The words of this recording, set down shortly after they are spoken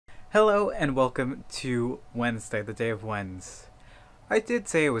Hello and welcome to Wednesday, the day of Wednesdays. I did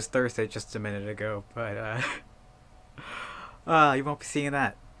say it was Thursday just a minute ago, but you won't be seeing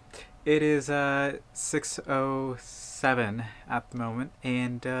that. It is 6:07 at the moment,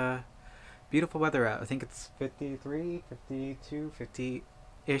 and beautiful weather out. I think it's 53, 52,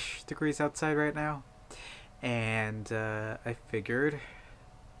 50-ish degrees outside right now. And I figured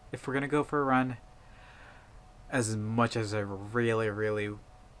if we're gonna go for a run, as much as I really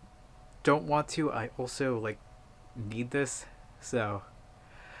don't want to, I also need this, so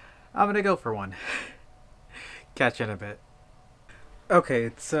I'm gonna go for one. Catch you in a bit. Okay,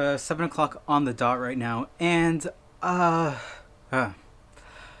 it's 7 o'clock on the dot right now, and run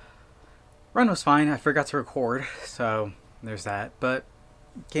was fine. I forgot to record, so there's that. But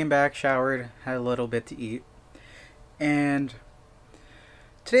came back, showered, had a little bit to eat, and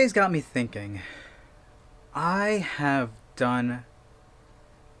today's got me thinking. I have done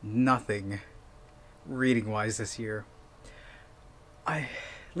nothing reading wise this year. At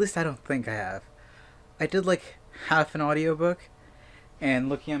least I don't think I have. I did half an audiobook, and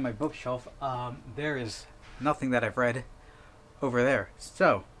looking at my bookshelf, there is nothing that I've read over there.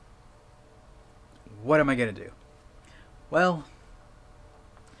 So, what am I gonna do? Well,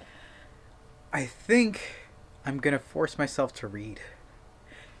 I think I'm gonna force myself to read.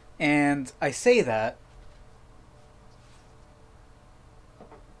 And I say that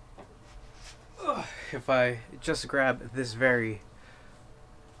if I just grab this very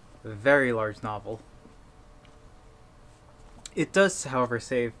large novel. It does, however,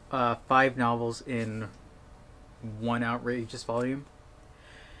 say 5 novels in one outrageous volume.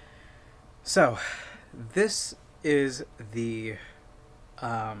 So, this is the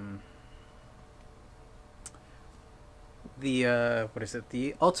what is it?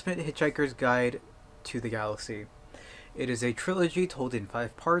 The Ultimate Hitchhiker's Guide to the Galaxy. It is a trilogy told in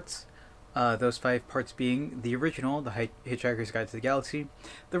 5 parts. Those 5 parts being the original, The Hitchhiker's Guide to the Galaxy,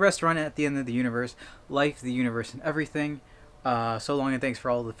 The Restaurant at the End of the Universe, Life, the Universe, and Everything, So Long and Thanks for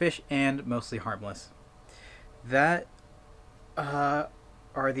All the Fish, and Mostly Harmless. That are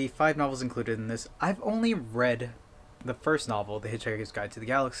the 5 novels included in this. I've only read the first novel, The Hitchhiker's Guide to the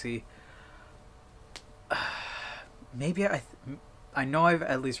Galaxy. Maybe I know I've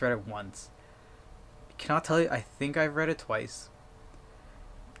at least read it once. I cannot tell you. I think I've read it twice.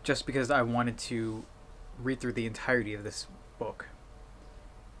 Just because I wanted to read through the entirety of this book.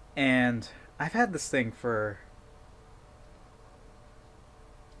 And I've had this thing for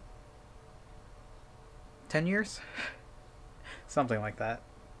 10 years? Something like that.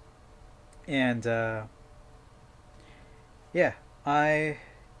 And, yeah, I've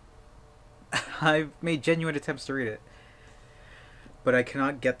made genuine attempts to read it. But I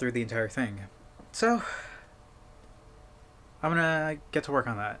cannot get through the entire thing. So, I'm gonna get to work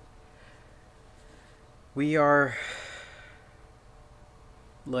on that. We are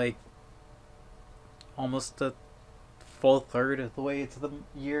almost a full third of the way into the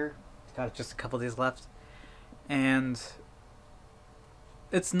year. Got just a couple days left, and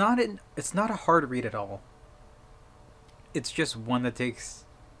it's not a hard read at all. It's just one that takes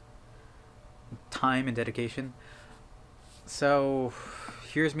time and dedication. So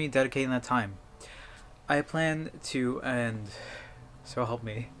here's me dedicating that time. I plan to end, so help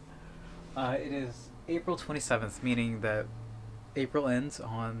me. It is April 27th, meaning that April ends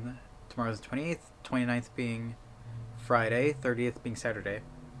on tomorrow's 28th, 29th being Friday, 30th being Saturday.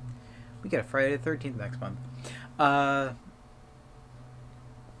 We get a Friday the 13th next month. I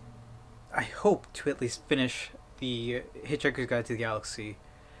hope to at least finish the Hitchhiker's Guide to the Galaxy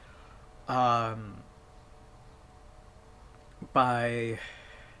by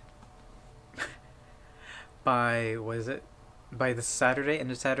what is it? By the Saturday, end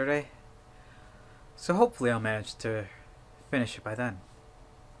of Saturday. So hopefully I'll manage to finish it by then.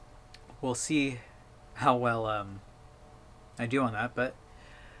 We'll see how well I do on that, but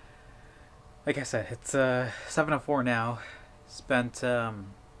like I said, it's 7:04 now. Spent I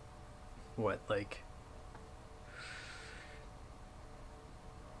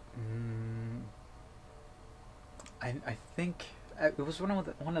think it was one of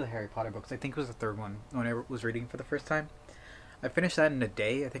the Harry Potter books. I think it was the third one when I was reading for the first time. I finished that in a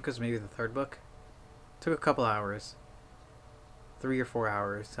day. I think it was maybe the third book. Took a couple hours, 3 or 4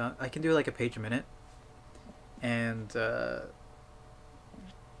 hours. I can do a page a minute, and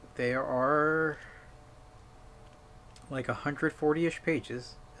there are 140-ish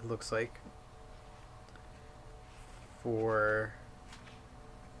pages. It looks like for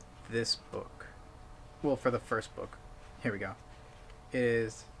this book. Well, for the first book. Here we go. It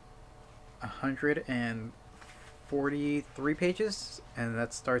is 140 143 pages, and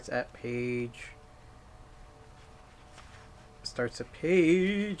that starts at page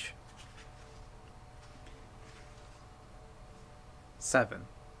 7.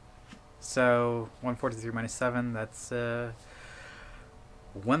 So 143 minus 7, that's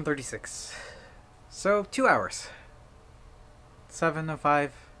 136. So 2 hours.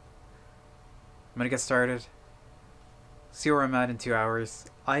 7:05. I'm gonna get started. See where I'm at in 2 hours.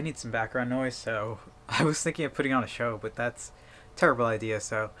 I need some background noise, so I was thinking of putting on a show, but that's a terrible idea,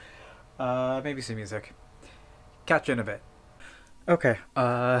 so maybe some music. Catch you in a bit. Okay,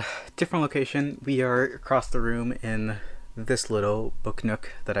 different location. We are across the room in this little book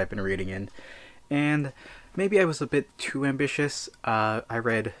nook that I've been reading in. And maybe I was a bit too ambitious. I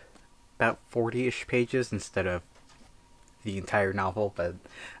read about 40-ish pages instead of the entire novel, but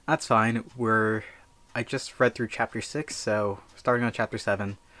that's fine. I just read through chapter 6, so starting on chapter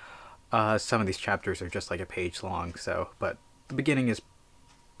 7. Some of these chapters are just like a page long, but the beginning is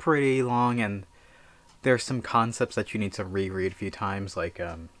pretty long, and there's some concepts that you need to reread a few times, like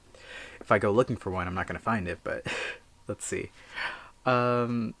if I go looking for one, I'm not going to find it, but let's see.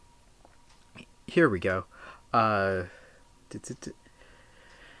 Here we go. I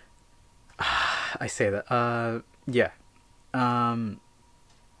say that. Yeah.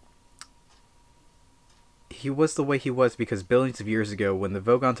 He was the way he was because billions of years ago, when the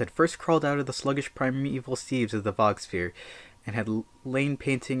Vogons had first crawled out of the sluggish primeval seas of the Vogsphere, and had lain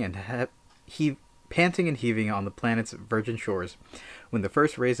panting and heaving on the planet's virgin shores, when the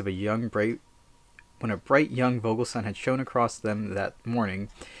first rays of a bright young Vogel-sun had shone across them that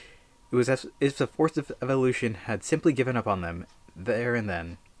morning, it was as if the force of evolution had simply given up on them there and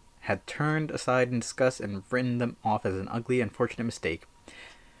then, had turned aside in disgust and written them off as an ugly, unfortunate mistake.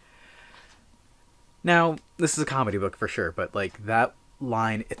 Now, this is a comedy book for sure, but like that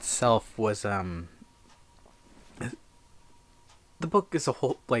line itself was the book is a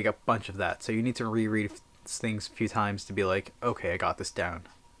whole, like, a bunch of that, so you need to reread things a few times to be like, okay, I got this down.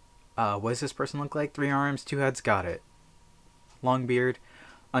 What does this person look like? 3 arms, 2 heads, got it. Long beard,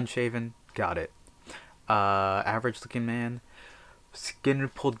 unshaven, got it. Average looking man, skin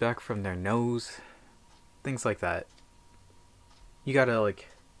pulled back from their nose, things like that. You gotta, like,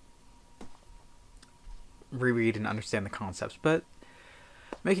 reread and understand the concepts, but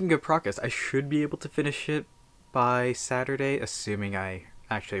making good progress. I should be able to finish it by Saturday, assuming I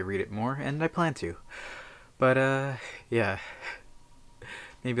actually read it more, and I plan to. But, yeah.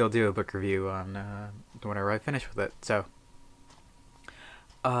 Maybe I'll do a book review on whenever I finish with it. So,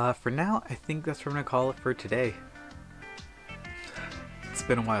 for now, I think that's what I'm going to call it for today. It's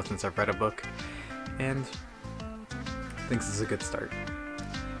been a while since I've read a book, and I think this is a good start.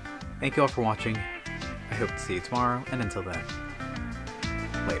 Thank you all for watching. I hope to see you tomorrow, and until then,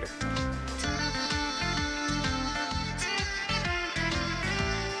 later.